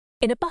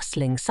In a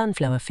bustling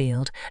sunflower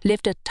field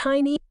lived a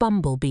tiny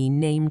bumblebee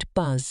named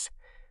Buzz.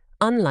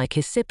 Unlike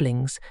his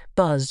siblings,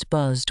 Buzz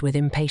buzzed with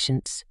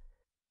impatience.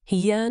 He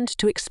yearned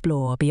to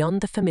explore beyond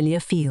the familiar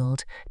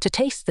field, to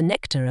taste the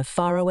nectar of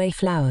faraway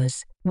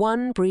flowers.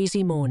 One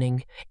breezy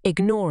morning,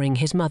 ignoring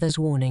his mother's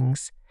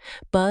warnings,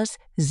 Buzz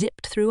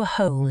zipped through a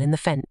hole in the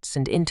fence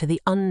and into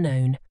the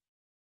unknown.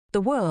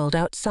 The world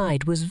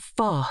outside was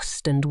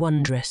vast and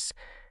wondrous.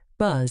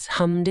 Buzz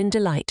hummed in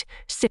delight,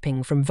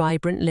 sipping from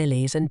vibrant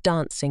lilies and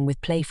dancing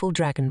with playful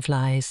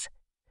dragonflies.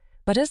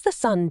 But as the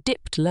sun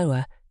dipped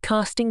lower,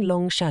 casting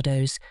long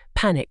shadows,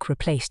 panic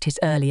replaced his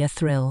earlier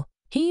thrill.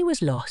 He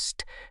was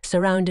lost,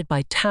 surrounded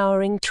by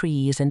towering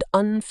trees and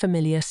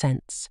unfamiliar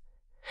scents.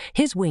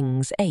 His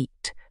wings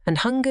ached, and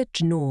hunger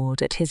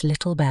gnawed at his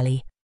little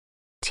belly.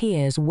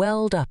 Tears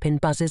welled up in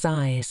Buzz's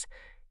eyes.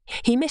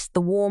 He missed the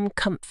warm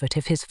comfort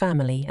of his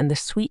family and the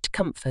sweet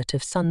comfort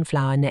of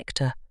sunflower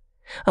nectar.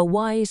 A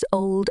wise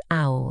old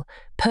owl,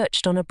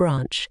 perched on a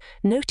branch,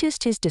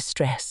 noticed his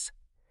distress.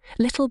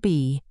 "Little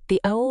bee,"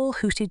 the owl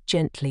hooted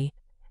gently,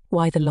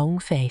 "why the long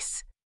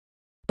face?"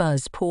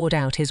 Buzz poured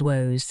out his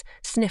woes,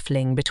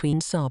 sniffling between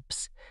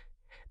sobs.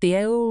 The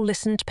owl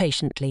listened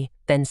patiently,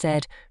 then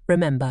said,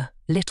 "Remember,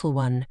 little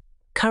one,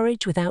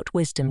 courage without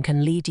wisdom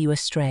can lead you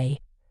astray.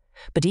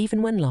 But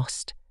even when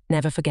lost,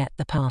 never forget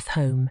the path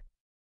home."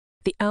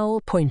 The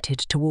owl pointed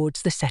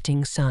towards the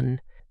setting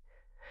sun.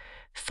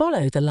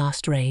 "Follow the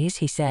last rays,"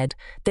 he said.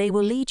 "They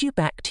will lead you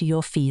back to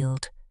your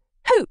field."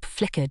 Hope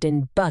flickered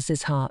in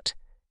Buzz's heart.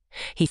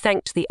 He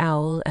thanked the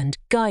owl and,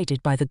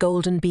 guided by the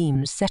golden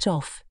beams, set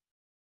off.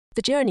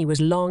 The journey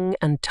was long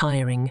and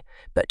tiring,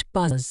 but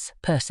Buzz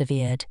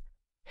persevered.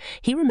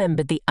 He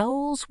remembered the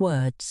owl's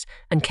words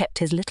and kept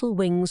his little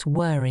wings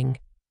whirring.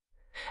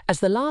 As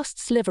the last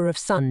sliver of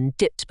sun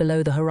dipped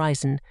below the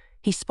horizon,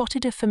 he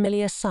spotted a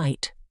familiar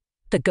sight: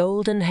 the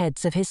golden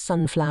heads of his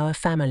sunflower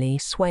family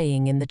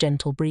swaying in the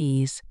gentle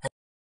breeze.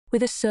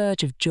 With a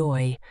surge of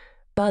joy,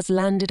 Buzz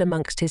landed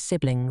amongst his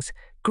siblings,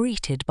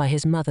 greeted by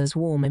his mother's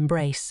warm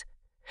embrace.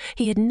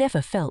 He had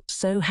never felt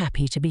so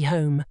happy to be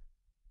home.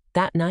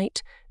 That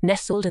night,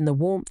 nestled in the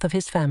warmth of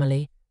his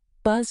family,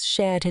 Buzz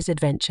shared his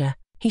adventure.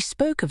 He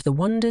spoke of the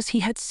wonders he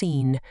had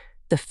seen,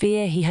 the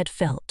fear he had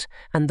felt,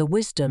 and the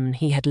wisdom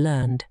he had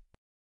learned.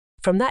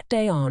 From that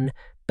day on,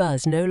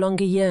 Buzz no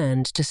longer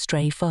yearned to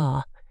stray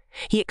far.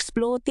 He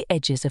explored the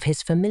edges of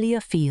his familiar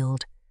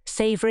field,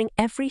 savouring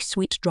every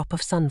sweet drop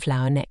of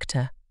sunflower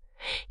nectar.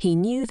 He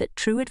knew that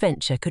true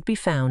adventure could be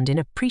found in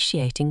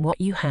appreciating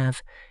what you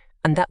have,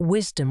 and that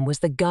wisdom was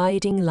the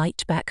guiding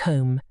light back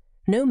home,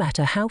 no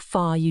matter how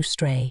far you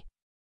stray.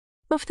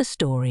 Of the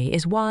story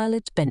is while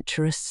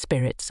adventurous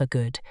spirits are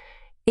good,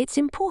 it's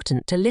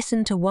important to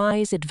listen to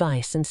wise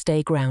advice and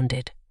stay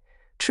grounded.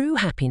 True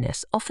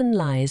happiness often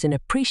lies in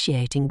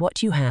appreciating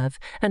what you have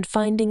and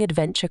finding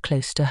adventure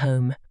close to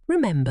home.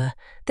 Remember,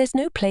 there's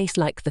no place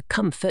like the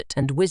comfort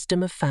and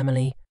wisdom of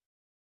family.